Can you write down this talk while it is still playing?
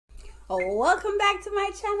Welcome back to my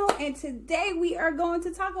channel, and today we are going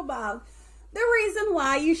to talk about the reason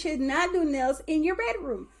why you should not do nails in your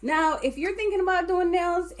bedroom. Now, if you're thinking about doing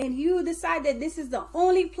nails and you decide that this is the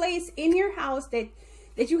only place in your house that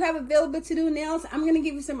you have available to do nails, I'm going to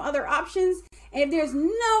give you some other options. And if there's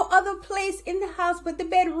no other place in the house but the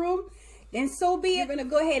bedroom, then so be it. You're going to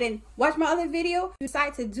go ahead and watch my other video. You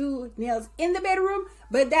decide to do nails in the bedroom,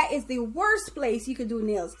 but that is the worst place you could do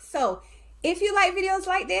nails. So if you like videos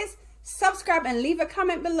like this, subscribe and leave a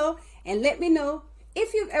comment below and let me know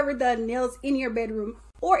if you've ever done nails in your bedroom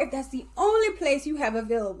or if that's the only place you have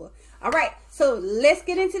available. All right, so let's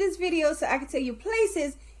get into this video so I can tell you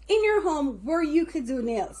places in your home where you could do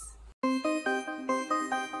nails.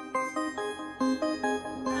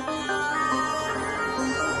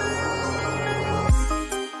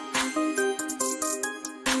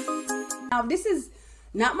 Now, this is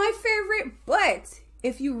not my favorite, but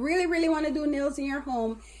if you really want to do nails in your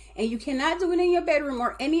home and you cannot do it in your bedroom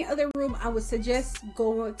or any other room, I would suggest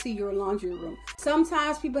going to your laundry room.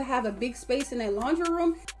 Sometimes people have a big space in their laundry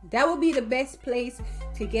room. That would be the best place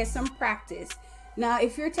to get some practice. Now,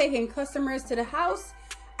 if you're taking customers to the house,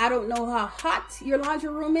 I don't know how hot your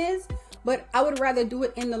laundry room is, but I would rather do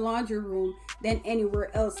it in the laundry room than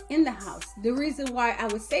anywhere else in the house. The reason why I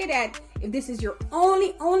would say that, if this is your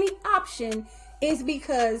only option, is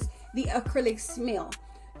because the acrylic smell.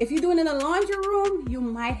 If you're doing it in the laundry room, you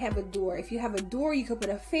might have a door. If you have a door, you could put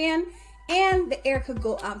a fan and the air could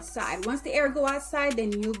go outside. Once the air go outside,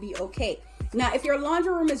 then you'll be okay. Now, if your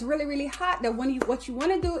laundry room is really hot, then what you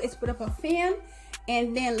want to do is put up a fan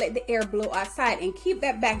and then let the air blow outside and keep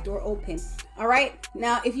that back door open. All right.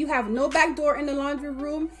 Now, if you have no back door in the laundry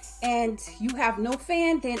room and you have no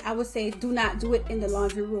fan, then I would say do not do it in the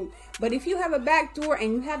laundry room. But if you have a back door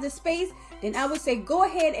and you have the space, then I would say go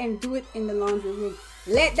ahead and do it in the laundry room.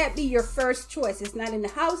 Let that be your first choice. It's not in the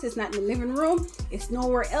house. It's not in the living room. It's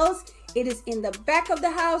nowhere else. It is in the back of the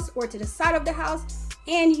house or to the side of the house,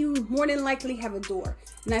 and you more than likely have a door.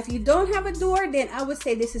 Now, if you don't have a door, then I would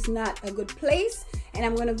say this is not a good place, and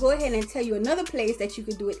I'm going to go ahead and tell you another place that you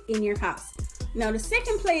could do it in your house. Now, the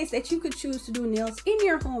second place that you could choose to do nails in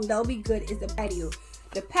your home that'll be good is the patio.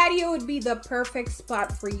 The patio would be the perfect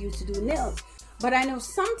spot for you to do nails. But I know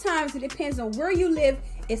sometimes it depends on where you live,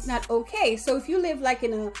 it's not okay. So if you live like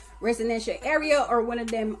in a residential area or one of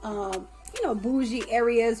them, bougie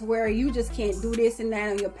areas where you just can't do this and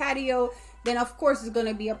that on your patio, then of course it's going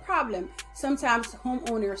to be a problem. Sometimes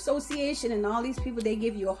homeowner association and all these people, they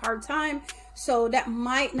give you a hard time. So that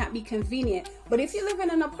might not be convenient. But if you live in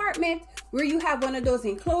an apartment where you have one of those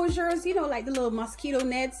enclosures, like the little mosquito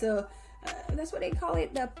nets, that's what they call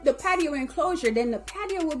it, the patio enclosure, then the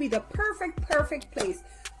patio will be the perfect place.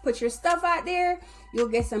 Put your stuff out there, you'll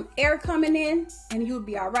get some air coming in, and you'll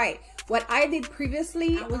be all right. What I did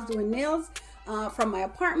previously, I was doing nails from my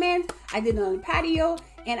apartment. I did it on the patio,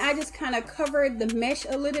 and I just kind of covered the mesh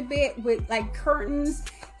a little bit with like curtains,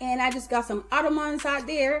 and I just got some ottomans out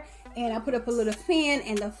there, and I put up a little fan,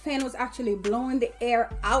 and the fan was actually blowing the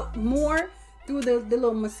air out more through the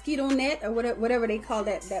little mosquito net or whatever they call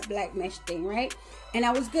that black mesh thing, right? And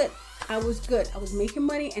I was good. I was making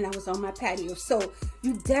money, and I was on my patio. So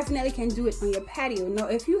you definitely can do it on your patio. Now,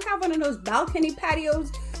 if you have one of those balcony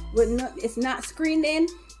patios it's not screened in,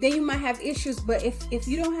 then you might have issues. But if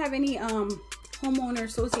you don't have any homeowner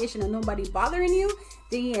association or nobody bothering you,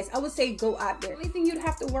 then yes, I would say go out there. The only thing you'd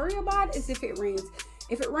have to worry about is if it rains.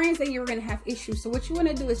 If it rains, then you're going to have issues. So what you want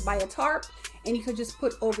to do is buy a tarp, and you could just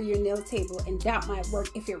put over your nail table, and that might work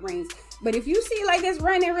if it rains. But if you see like it's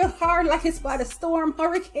raining real hard, like it's about a storm,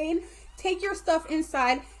 hurricane, take your stuff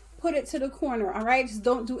inside, put it to the corner. All right, just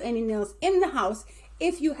don't do any nails in the house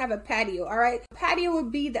if you have a patio. All right, patio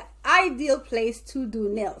would be the ideal place to do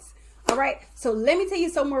nails. All right, so let me tell you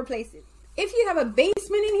some more places. If you have a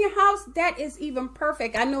basement in your house, that is even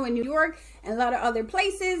perfect. I know in New York and a lot of other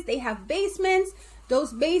places, they have basements.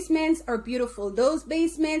 Those basements are beautiful. Those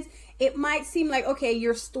basements, it might seem like, okay,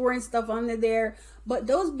 you're storing stuff under there, but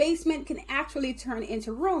those basements can actually turn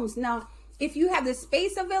into rooms. Now, if you have the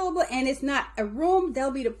space available and it's not a room,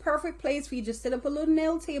 that'll be the perfect place for you. Just set up a little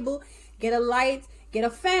nail table, get a light, get a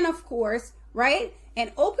fan, of course, right?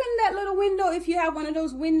 And open that little window if you have one of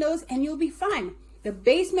those windows, and you'll be fine. The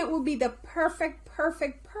basement will be the perfect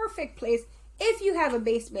place if you have a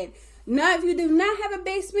basement. Now, if you do not have a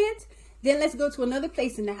basement, then let's go to another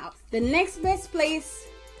place in the house. The next best place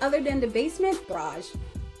other than the basement, garage.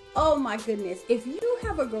 Oh my goodness. If you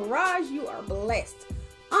have a garage, you are blessed.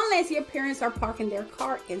 Unless your parents are parking their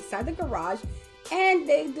car inside the garage and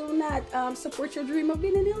they do not support your dream of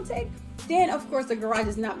being a nail tech, then of course the garage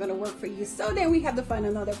is not going to work for you. So then we have to find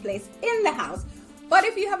another place in the house. But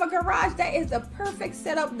if you have a garage, that is the perfect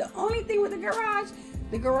setup. The only thing with the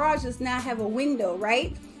garage does not have a window,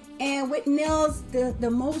 right? And with nails,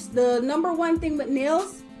 the number one thing with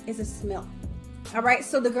nails is a smell. All right,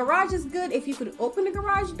 so the garage is good if you could open the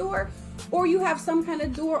garage door, or you have some kind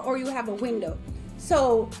of door, or you have a window.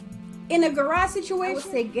 So in a garage situation, I would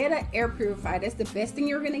say get an air purifier. That's the best thing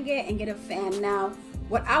you're gonna get, and get a fan. Now,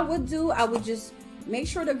 what I would do, I would just make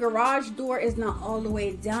sure the garage door is not all the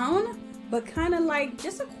way down, but kind of like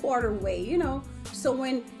just a quarter way, you know. So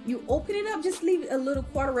when you open it up, just leave it a little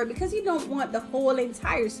quarter way, because you don't want the whole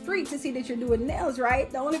entire street to see that you're doing nails, right?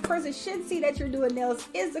 The only person should see that you're doing nails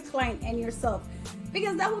is the client and yourself,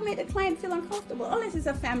 because that will make the client feel uncomfortable, unless it's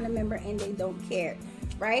a family member and they don't care,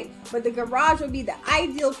 right? But the garage would be the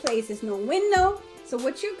ideal place. There's no window. So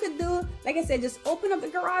what you could do, like I said, just open up the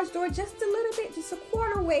garage door just a little bit, just a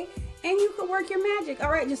quarter way, and you could work your magic. All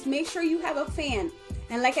right, just make sure you have a fan.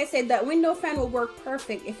 And like I said, that window fan will work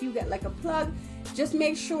perfect. If you get like a plug, just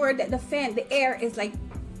make sure that the fan, the air is like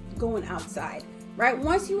going outside, right?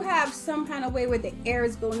 Once you have some kind of way where the air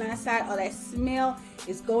is going outside, or that smell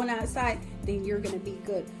is going outside, then you're gonna be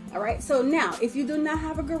good. All right, so now if you do not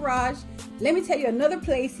have a garage, let me tell you another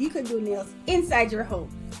place you could do nails inside your home.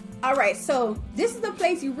 All right, so this is the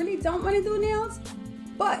place you really don't want to do nails,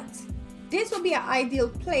 but this would be an ideal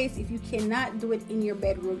place if you cannot do it in your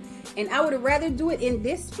bedroom. And I would rather do it in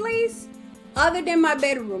this place other than my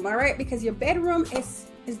bedroom, all right? Because your bedroom is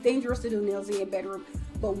dangerous to do nails in your bedroom.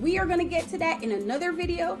 But we are gonna get to that in another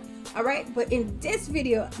video, all right? But in this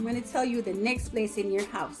video, I'm gonna tell you the next place in your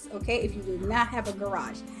house, okay? If you do not have a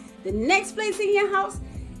garage. The next place in your house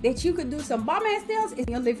that you could do some bomb-ass nails is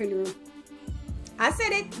your living room. I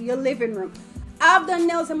said it, your living room. I've done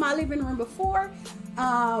nails in my living room before.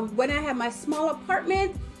 When I had my small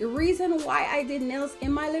apartment, the reason why I did nails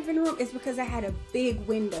in my living room is because I had a big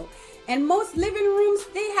window. And most living rooms,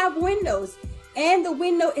 they have windows. And the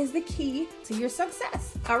window is the key to your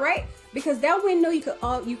success, all right? Because that window, you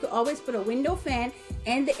could always put a window fan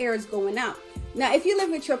and the air is going out. Now, if you live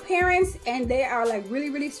with your parents and they are like really,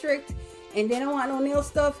 really strict and they don't want no nail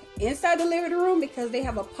stuff inside the living room because they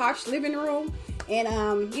have a posh living room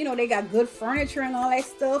and, you know, they got good furniture and all that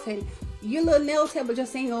stuff, and your little nail table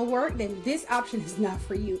just ain't gonna work, then this option is not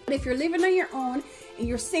for you. But if you're living on your own and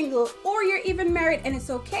you're single, or you're even married and it's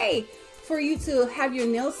okay for you to have your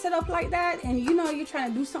nails set up like that, and you know you're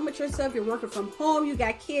trying to do something with yourself, you're working from home, you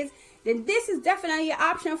got kids, then this is definitely an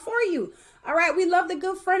option for you. All right, we love the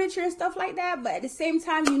good furniture and stuff like that, but at the same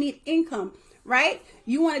time you need income, right?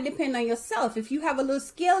 You want to depend on yourself. If you have a little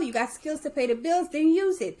skill, you got skills to pay the bills, then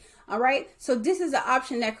use it. All right, so this is an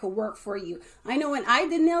option that could work for you. I know when I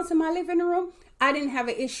did nails in my living room, I didn't have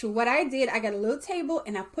an issue. What I did, I got a little table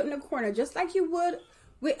and I put in a corner, just like you would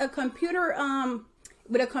with a computer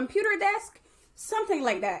desk, something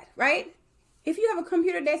like that, right? If you have a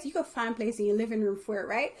computer desk, you can find place in your living room for it,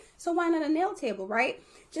 right? So why not a nail table, right?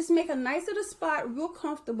 Just make a nice little spot, real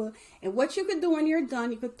comfortable. And what you could do when you're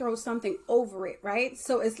done, you could throw something over it, right?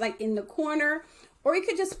 So it's like in the corner, or you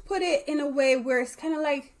could just put it in a way where it's kind of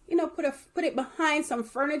like, you know, put it behind some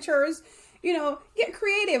furnitures, you know, get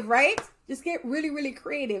creative, right? Just get really, really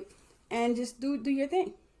creative and just do your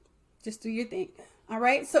thing. Just do your thing. All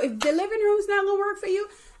right. So if the living room is not going to work for you,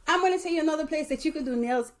 I'm going to tell you another place that you could do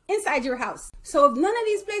nails inside your house. So if none of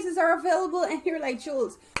these places are available and you're like,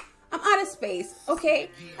 Jules, I'm out of space. Okay.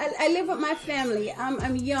 I live with my family.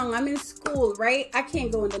 I'm young. I'm in school, right? I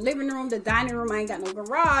can't go in the living room, the dining room. I ain't got no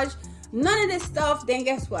garage. None of this stuff. Then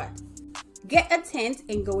guess what? Get a tent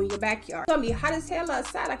and go in your backyard. It's gonna be hot as hell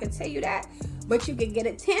outside, I can tell you that. But you can get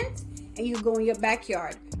a tent and you go in your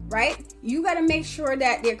backyard, right? You gotta make sure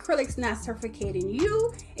that the acrylic's not suffocating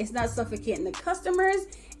you, it's not suffocating the customers.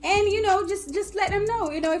 And you know, just let them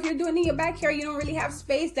know, you know, if you're doing it in your backyard, you don't really have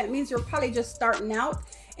space, that means you're probably just starting out.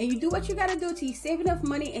 And you do what you gotta do till you save enough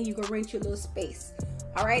money and you can rent your little space.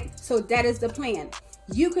 All right, so that is the plan.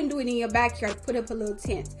 You can do it in your backyard, put up a little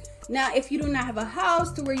tent. Now, if you do not have a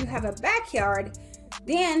house to where you have a backyard,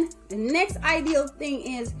 then the next ideal thing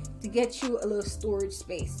is to get you a little storage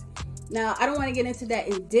space. Now, I don't want to get into that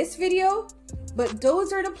in this video, but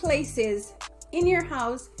those are the places in your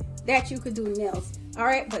house that you could do nails, all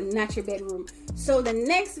right, but not your bedroom. So the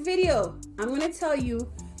next video, I'm going to tell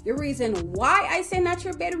you the reason why I say not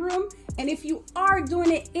your bedroom, and if you are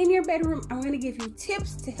doing it in your bedroom, I'm going to give you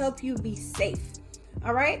tips to help you be safe.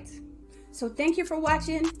 All right, so thank you for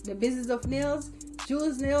watching The Business of Nails,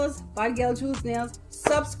 Jules Nails, Body Girl Jules Nails.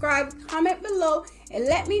 Subscribe, comment below, and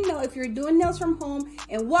let me know if you're doing nails from home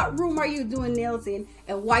and what room are you doing nails in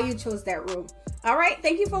and why you chose that room. All right,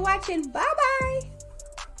 thank you for watching. Bye bye.